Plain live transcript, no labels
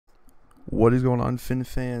What is going on, Finn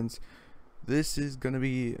fans? This is going to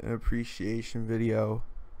be an appreciation video.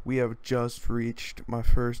 We have just reached my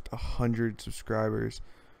first 100 subscribers.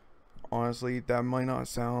 Honestly, that might not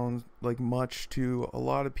sound like much to a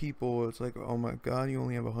lot of people. It's like, oh my god, you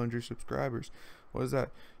only have 100 subscribers. What is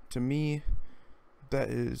that? To me, that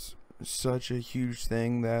is such a huge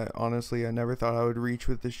thing that honestly I never thought I would reach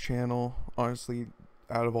with this channel. Honestly,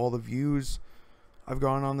 out of all the views I've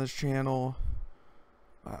gotten on this channel,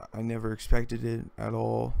 I never expected it at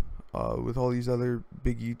all. With all these other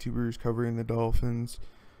big YouTubers covering the Dolphins,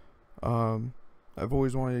 I've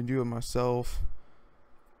always wanted to do it myself,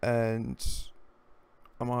 and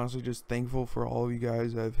I'm honestly just thankful for all of you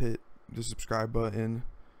guys that have hit the subscribe button.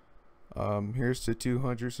 Here's to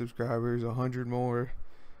 200 subscribers, 100 more.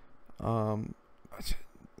 I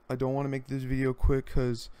don't want to make this video quick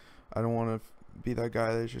because I don't want to be that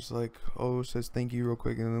guy that's just like, oh, says thank you real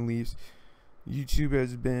quick and then leaves. YouTube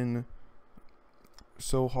has been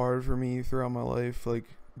so hard for me throughout my life. Like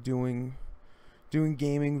doing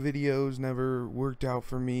gaming videos never worked out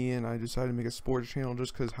for me, and I decided to make a sports channel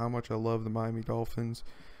just because how much I love the Miami Dolphins,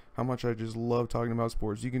 how much I just love talking about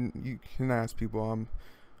sports. You can ask people.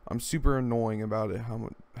 I'm super annoying about it.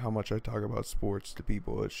 How much I talk about sports to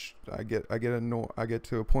people. I get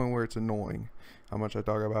to a point where it's annoying how much I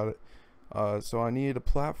talk about it. So I needed a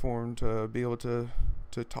platform to be able to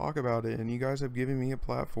talk about it, and you guys have given me a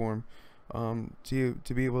platform to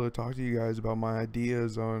be able to talk to you guys about my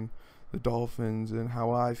ideas on the Dolphins and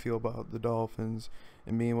how I feel about the Dolphins,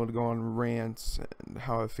 and being able to go on rants and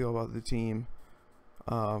how I feel about the team.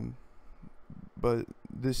 But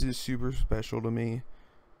this is super special to me.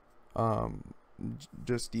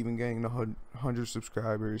 Just even getting to 100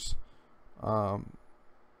 subscribers. I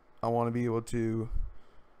want to be able to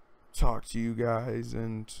talk to you guys,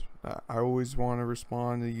 and I always want to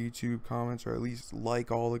respond to YouTube comments, or at least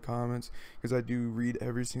like all the comments, because I do read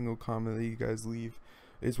every single comment that you guys leave.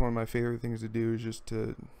 It's one of my favorite things to do, is just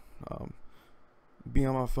to be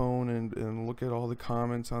on my phone and look at all the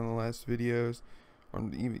comments on the last videos, or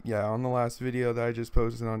even, on the last video that I just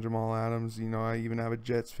posted on Jamal Adams. You know, I even have a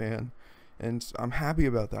Jets fan, and I'm happy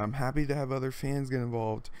about that. I'm happy to have other fans get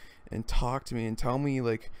involved and talk to me and tell me,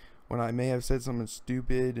 like, when I may have said something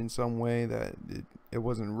stupid in some way that it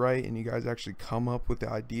wasn't right, and you guys actually come up with the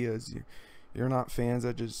ideas. You're not fans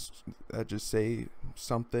that just say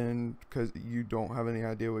something because you don't have any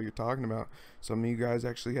idea what you're talking about. Some of you guys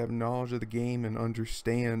actually have knowledge of the game and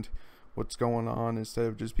understand what's going on instead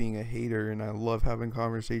of just being a hater, and I love having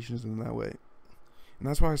conversations in that way. And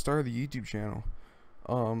that's why I started the YouTube channel.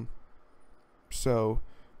 So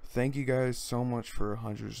thank you guys so much for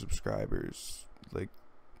 100 subscribers. Like,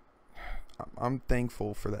 I'm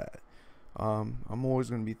thankful for that. I'm always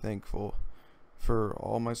going to be thankful for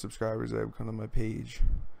all my subscribers that have come to my page.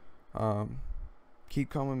 Keep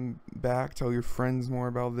coming back, tell your friends more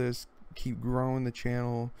about this, keep growing the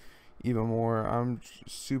channel even more. I'm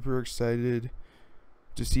super excited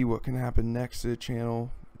to see what can happen next to the channel,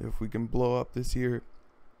 if we can blow up this year,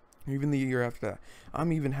 even the year after that.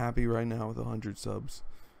 I'm even happy right now with 100 subs.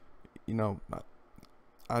 You know,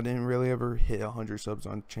 I didn't really ever hit 100 subs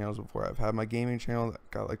on channels before. I've had my gaming channel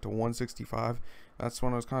that got like to 165. That's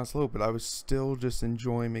when I was kind of slow, but I was still just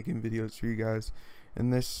enjoying making videos for you guys.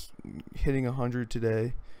 And this hitting 100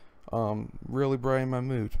 today really brightened my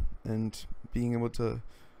mood, and being able to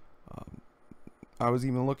I was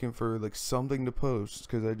even looking for like something to post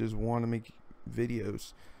because I just want to make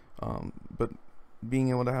videos, but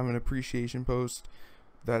being able to have an appreciation post,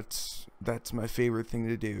 that's my favorite thing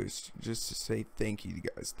to do, is just to say thank you,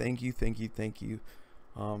 guys. Thank you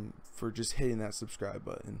for just hitting that subscribe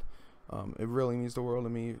button. It really means the world to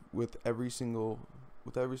me. With every single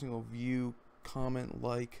view, comment,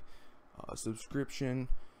 like, subscription,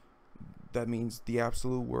 that means the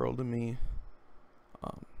absolute world to me.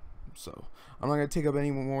 So I'm not gonna take up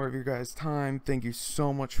any more of your guys' time. Thank you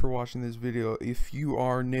so much for watching this video. If you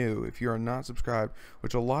are new, if you are not subscribed,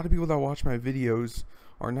 which a lot of people that watch my videos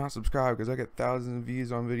are not subscribed, because I get thousands of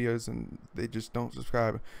views on videos and they just don't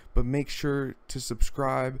subscribe, but make sure to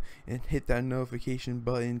subscribe and hit that notification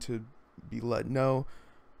button to be let know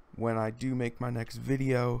when I do make my next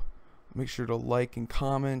video. Make sure to like and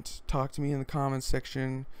comment, talk to me in the comments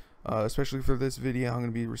section, especially for this video. I'm going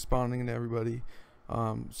to be responding to everybody.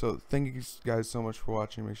 So thank you guys so much for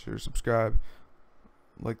watching. Make sure to subscribe,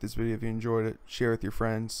 like this video if you enjoyed it, share with your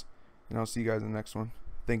friends, and I'll see you guys in the next one.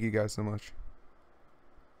 Thank you guys so much.